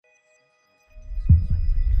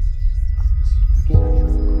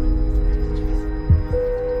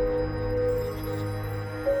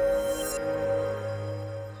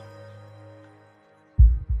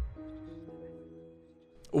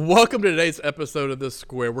welcome to today's episode of The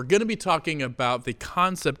Square. We're going to be talking about the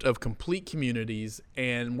concept of complete communities,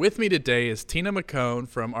 and with me today is Tina McCone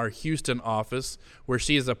from our Houston office, where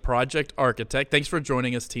she is a project architect. Thanks for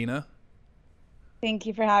joining us, Tina. Thank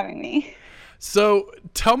you for having me. So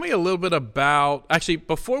tell me a little bit about, actually,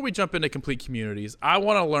 before we jump into complete communities, I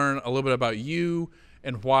want to learn a little bit about you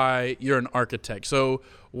and why you're an architect. So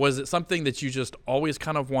was it something that you just always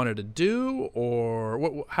kind of wanted to do,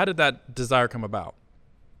 or how did that desire come about?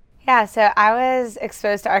 Yeah, so I was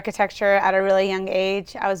exposed to architecture at a really young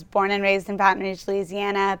age. I was born and raised in Baton Rouge,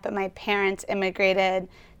 Louisiana, but my parents immigrated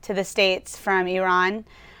to the States from Iran.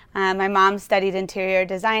 My mom studied interior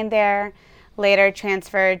design there, later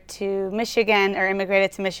transferred to Michigan, or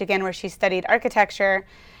immigrated to Michigan, where she studied architecture.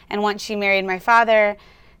 And once she married my father,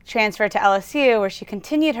 transferred to LSU, where she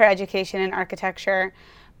continued her education in architecture.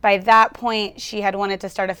 By that point, she had wanted to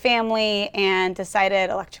start a family and decided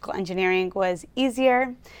electrical engineering was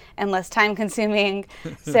easier and less time consuming.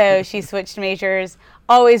 So she switched majors,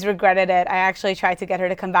 always regretted it. I actually tried to get her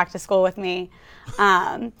to come back to school with me.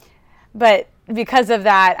 But because of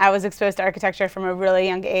that, I was exposed to architecture from a really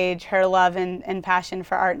young age, her love and passion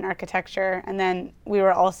for art and architecture. And then we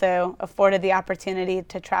were also afforded the opportunity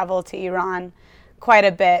to travel to Iran quite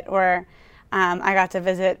a bit, where I got to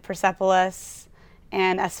visit Persepolis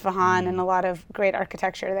and Esfahan and a lot of great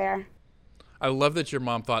architecture there. I love that your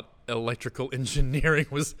mom thought electrical engineering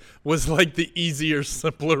was like the easier,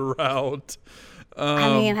 simpler route.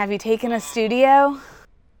 I mean, have you taken a studio?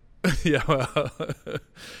 Yeah. Well,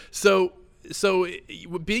 so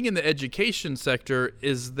being in the education sector,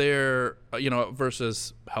 is there,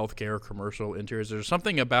 versus healthcare or commercial interiors, is there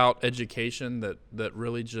something about education that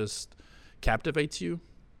really just captivates you?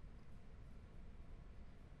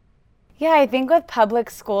 Yeah, I think with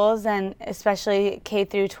public schools, and especially K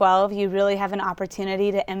through 12, you really have an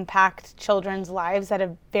opportunity to impact children's lives at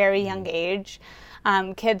a very young age.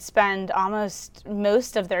 Kids spend almost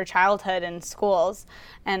most of their childhood in schools,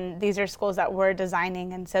 and these are schools that we're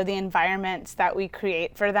designing, and so the environments that we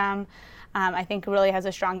create for them, I think really has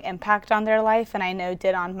a strong impact on their life, and I know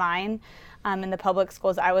did on mine in the public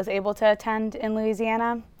schools I was able to attend in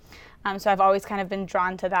Louisiana. So I've always kind of been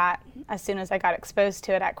drawn to that as soon as I got exposed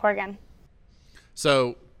to it at Corgan.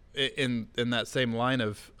 So in that same line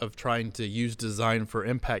of trying to use design for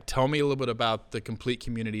impact, tell me a little bit about the Complete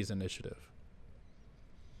Communities Initiative.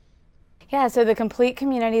 Yeah, so the Complete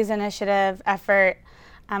Communities Initiative effort,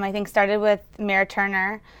 I think, started with Mayor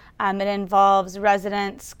Turner. It involves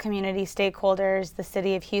residents, community stakeholders, the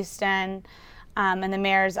city of Houston, and the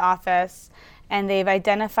mayor's office. And they've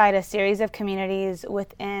identified a series of communities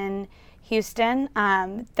within Houston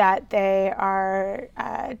that they are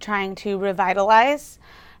trying to revitalize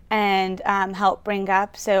and help bring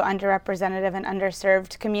up, so underrepresented and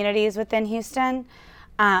underserved communities within Houston,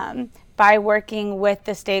 by working with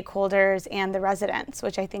the stakeholders and the residents,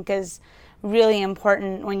 which I think is really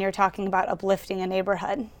important when you're talking about uplifting a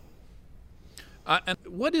neighborhood. And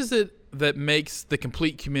what is it that makes the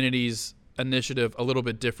Complete Communities Initiative a little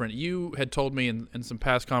bit different? You had told me in some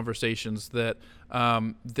past conversations that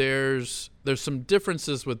there's some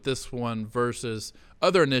differences with this one versus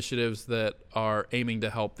other initiatives that are aiming to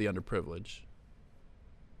help the underprivileged.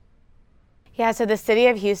 Yeah, so the city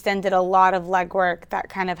of Houston did a lot of legwork that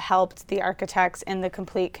kind of helped the architects in the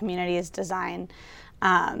Complete Communities design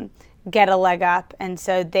get a leg up. And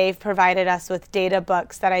so they've provided us with data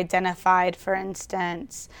books that identified, for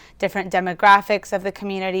instance, different demographics of the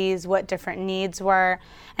communities, what different needs were.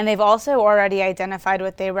 And they've also already identified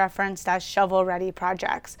what they referenced as shovel-ready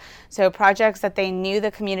projects. So projects that they knew the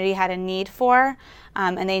community had a need for,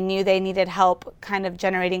 and they knew they needed help kind of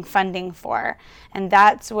generating funding for. And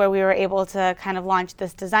that's where we were able to kind of launch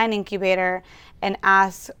this design incubator and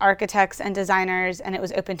ask architects and designers, and it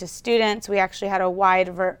was open to students. We actually had a wide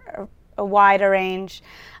range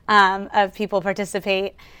of people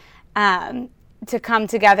participate to come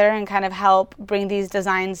together and kind of help bring these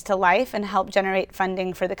designs to life and help generate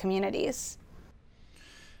funding for the communities.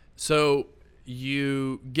 So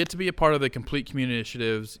you get to be a part of the Complete Community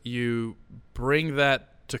Initiatives, you bring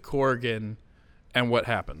that to Corgan, and what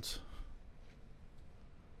happens?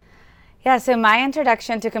 Yeah, so my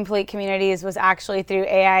introduction to Complete Communities was actually through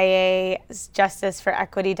AIA's Justice for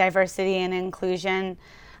Equity, Diversity, and Inclusion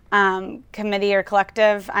committee or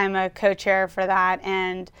collective. I'm a co-chair for that,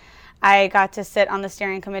 and I got to sit on the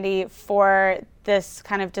steering committee for this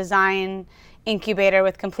kind of design incubator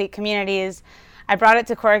with Complete Communities. I brought it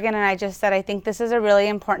to Corgan and I just said, I think this is a really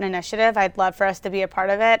important initiative. I'd love for us to be a part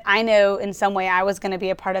of it. I know in some way I was going to be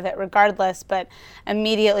a part of it regardless, but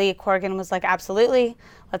immediately Corgan was like, absolutely,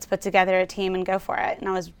 let's put together a team and go for it. And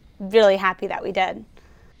I was really happy that we did.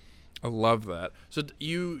 I love that. So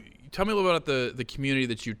you tell me a little bit about the community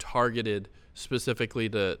that you targeted specifically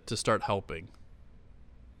to start helping.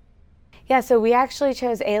 Yeah, so we actually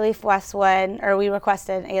chose Alief Westwood, or we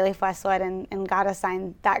requested Alief Westwood and got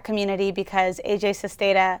assigned that community because AJ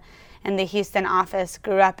Sesteta in the Houston office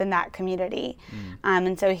grew up in that community.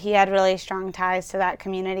 And so he had really strong ties to that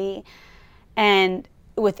community. And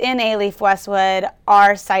within Alief Westwood,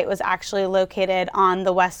 our site was actually located on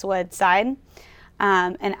the Westwood side.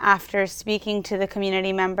 And after speaking to the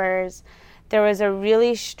community members, there was a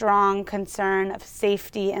really strong concern of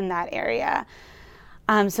safety in that area.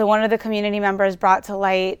 So one of the community members brought to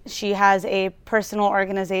light, she has a personal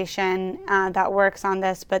organization that works on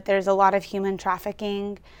this, but there's a lot of human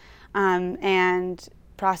trafficking and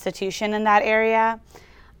prostitution in that area.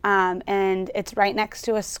 And it's right next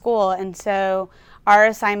to a school. And so our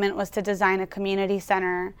assignment was to design a community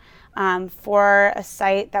center for a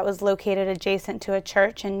site that was located adjacent to a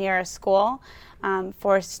church and near a school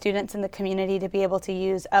for students in the community to be able to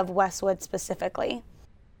use of Westwood specifically.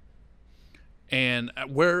 And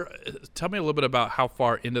tell me a little bit about how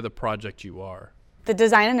far into the project you are. The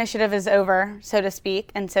design initiative is over, so to speak,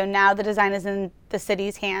 and so now the design is in the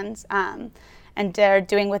city's hands, and they're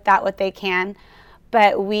doing with that what they can.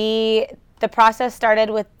 But the process started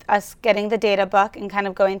with us getting the data book and kind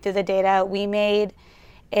of going through the data. We made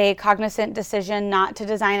a cognizant decision not to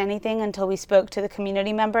design anything until we spoke to the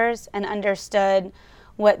community members and understood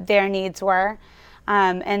what their needs were.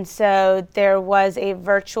 And so there was a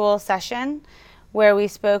virtual session where we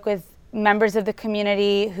spoke with members of the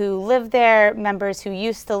community who live there, members who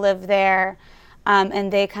used to live there,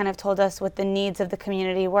 and they kind of told us what the needs of the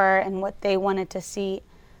community were and what they wanted to see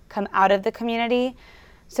come out of the community.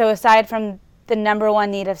 So aside from the number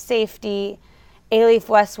one need of safety, Alief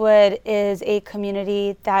Westwood is a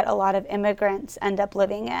community that a lot of immigrants end up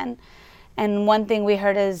living in. And one thing we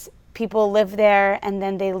heard is people live there and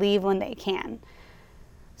then they leave when they can.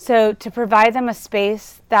 So to provide them a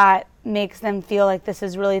space that makes them feel like this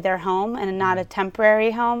is really their home and not a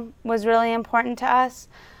temporary home was really important to us.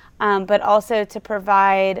 But also to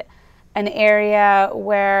provide an area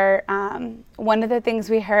where one of the things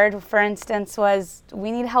we heard, for instance, was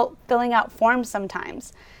we need help filling out forms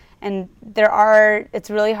sometimes. And it's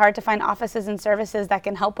really hard to find offices and services that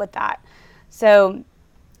can help with that. So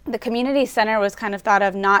the community center was kind of thought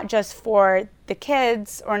of not just for the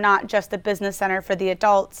kids or not just the business center for the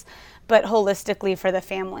adults, but holistically for the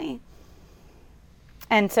family.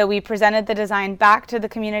 And so we presented the design back to the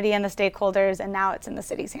community and the stakeholders, and now it's in the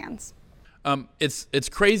city's hands. It's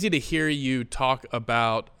crazy to hear you talk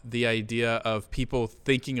about the idea of people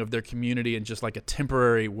thinking of their community in just like a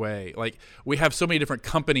temporary way. Like we have so many different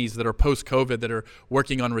companies that are post-COVID that are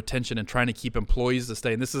working on retention and trying to keep employees to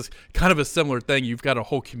stay. And this is kind of a similar thing. You've got a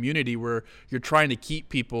whole community where you're trying to keep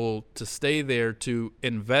people to stay there to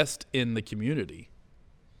invest in the community.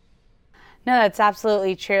 No, that's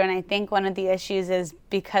absolutely true. And I think one of the issues is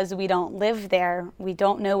because we don't live there, we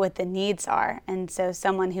don't know what the needs are. And so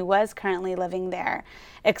someone who was currently living there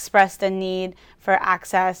expressed a need for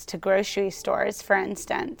access to grocery stores, for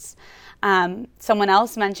instance. Someone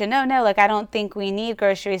else mentioned, no, like I don't think we need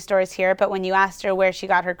grocery stores here. But when you asked her where she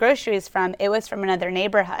got her groceries from, it was from another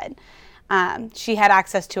neighborhood. She had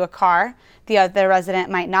access to a car the other resident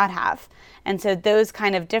might not have. And so those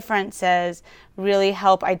kind of differences really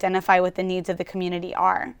help identify what the needs of the community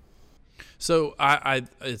are. So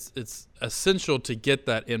it's essential to get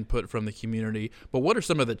that input from the community. But what are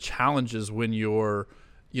some of the challenges when you're,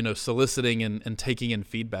 soliciting and taking in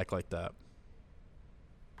feedback like that?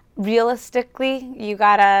 Realistically, you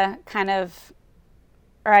gotta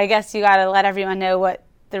you gotta let everyone know what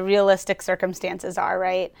the realistic circumstances are,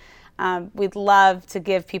 right? We'd love to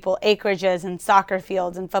give people acreages and soccer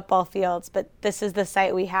fields and football fields, but this is the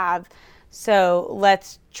site we have. So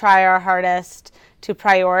let's try our hardest to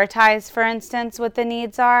prioritize, for instance, what the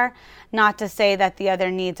needs are. Not to say that the other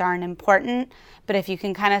needs aren't important, but if you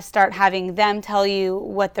can kind of start having them tell you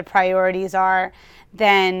what the priorities are,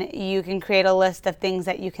 then you can create a list of things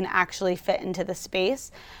that you can actually fit into the space.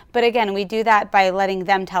 But again, we do that by letting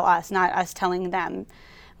them tell us, not us telling them.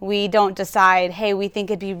 We don't decide, hey, we think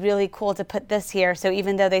it'd be really cool to put this here. So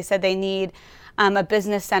even though they said they need a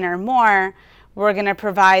business center more, we're going to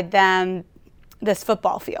provide them this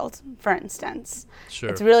football field, for instance. Sure.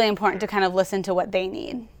 It's really important to kind of listen to what they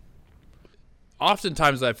need.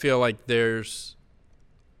 Oftentimes I feel like there's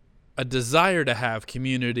a desire to have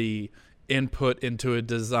community input into a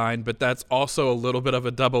design, but that's also a little bit of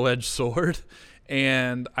a double-edged sword.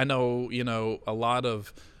 And I know, a lot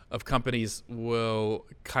of companies will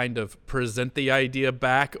kind of present the idea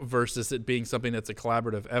back versus it being something that's a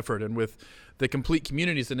collaborative effort. And with the Complete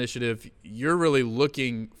Communities Initiative, you're really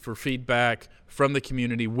looking for feedback from the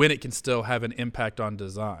community when it can still have an impact on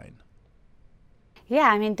design. Yeah,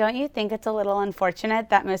 I mean, don't you think it's a little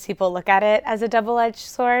unfortunate that most people look at it as a double-edged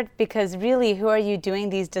sword? Because really, who are you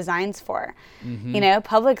doing these designs for? You know,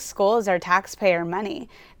 public schools are taxpayer money.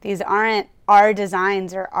 These aren't our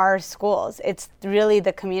designs or our schools. It's really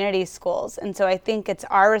the community schools. And so I think it's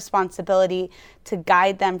our responsibility to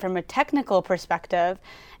guide them from a technical perspective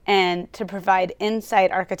and to provide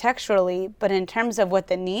insight architecturally. But in terms of what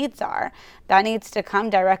the needs are, that needs to come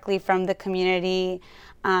directly from the community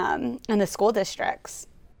and the school districts.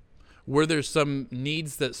 Were there some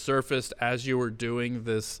needs that surfaced as you were doing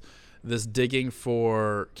this digging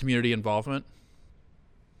for community involvement?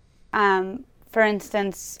 For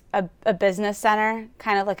instance, a business center,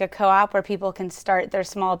 kind of like a co-op where people can start their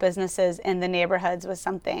small businesses in the neighborhoods, was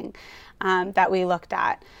something that we looked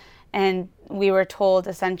at. And we were told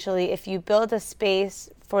essentially, if you build a space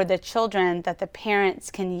for the children that the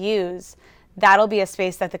parents can use, that'll be a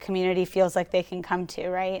space that the community feels like they can come to,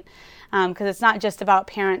 right? Because it's not just about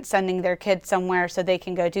parents sending their kids somewhere so they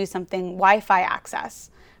can go do something. Wi-Fi access,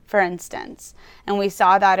 for instance. And we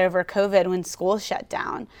saw that over COVID when schools shut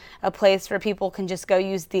down, a place where people can just go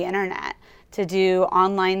use the internet to do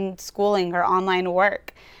online schooling or online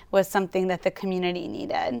work was something that the community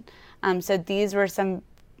needed. So these were some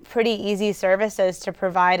pretty easy services to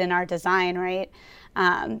provide in our design, right?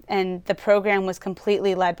 And the program was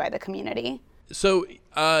completely led by the community. So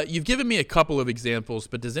you've given me a couple of examples,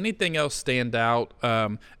 but does anything else stand out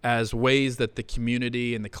as ways that the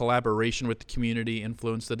community and the collaboration with the community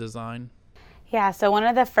influenced the design? Yeah, so one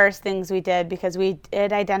of the first things we did, because we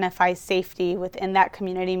did identify safety within that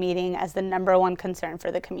community meeting as the number one concern for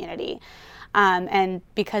the community. And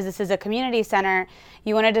because this is a community center,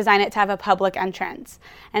 you want to design it to have a public entrance.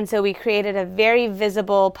 And so we created a very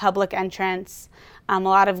visible public entrance. A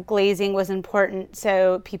lot of glazing was important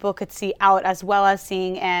so people could see out as well as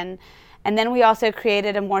seeing in. And then we also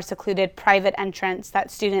created a more secluded private entrance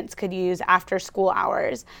that students could use after school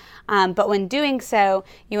hours. But when doing so,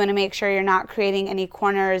 you want to make sure you're not creating any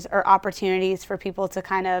corners or opportunities for people to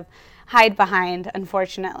kind of hide behind,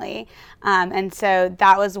 unfortunately. And so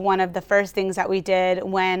that was one of the first things that we did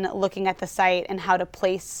when looking at the site and how to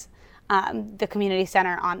place the community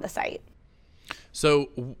center on the site.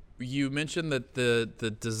 So you mentioned that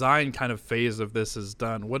the design kind of phase of this is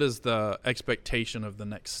done. What is the expectation of the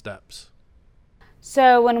next steps?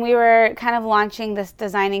 So when we were kind of launching this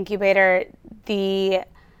design incubator, the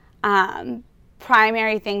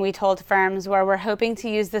primary thing we told firms were we're hoping to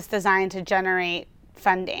use this design to generate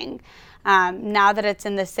funding. Now that it's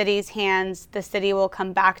in the city's hands, the city will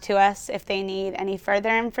come back to us if they need any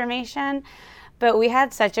further information. But we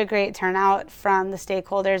had such a great turnout from the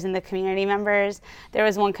stakeholders and the community members. There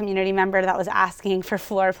was one community member that was asking for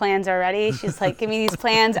floor plans already. She's like, give me these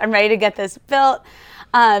plans. I'm ready to get this built.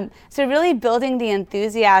 So really building the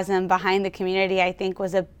enthusiasm behind the community, I think,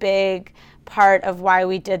 was a big part of why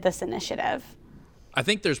we did this initiative. I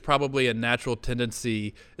think there's probably a natural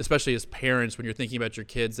tendency, especially as parents, when you're thinking about your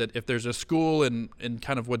kids, that if there's a school in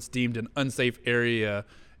kind of what's deemed an unsafe area,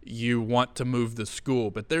 you want to move the school.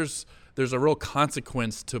 But there's a real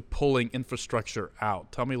consequence to pulling infrastructure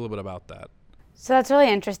out. Tell me a little bit about that. So that's really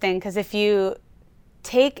interesting, because if you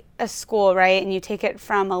take a school, right, and you take it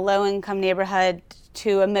from a low-income neighborhood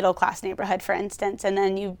to a middle-class neighborhood, for instance, and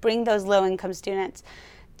then you bring those low-income students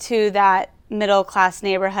to that middle-class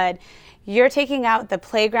neighborhood, you're taking out the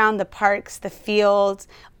playground, the parks, the fields,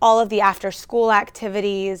 all of the after-school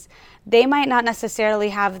activities. They might not necessarily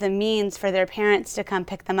have the means for their parents to come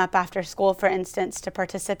pick them up after school, for instance, to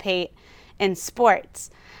participate in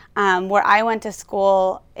sports. Where I went to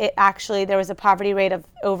school, there was a poverty rate of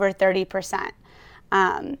over 30%.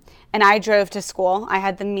 And I drove to school. I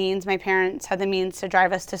had the means, my parents had the means to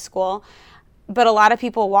drive us to school, but a lot of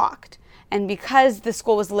people walked. And because the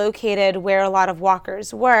school was located where a lot of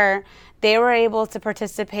walkers were, they were able to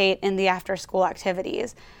participate in the after-school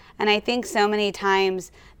activities. And I think so many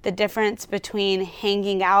times the difference between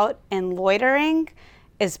hanging out and loitering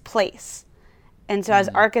is place. And so as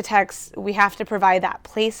architects, we have to provide that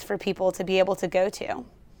place for people to be able to go to.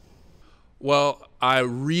 Well, I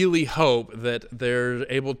really hope that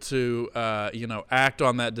they're able to, act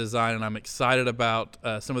on that design, and I'm excited about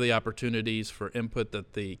some of the opportunities for input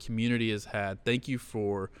that the community has had. Thank you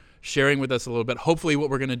for sharing with us a little bit. Hopefully what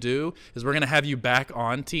we're going to do is we're going to have you back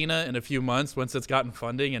on, Tina, in a few months once it's gotten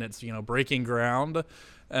funding and it's, breaking ground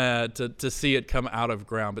to see it come out of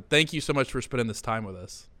ground. But thank you so much for spending this time with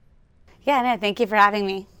us. Yeah, no, thank you for having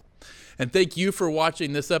me. And thank you for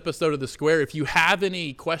watching this episode of The Square. If you have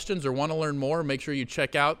any questions or want to learn more, make sure you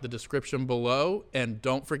check out the description below. And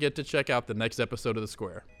don't forget to check out the next episode of The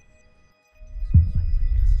Square.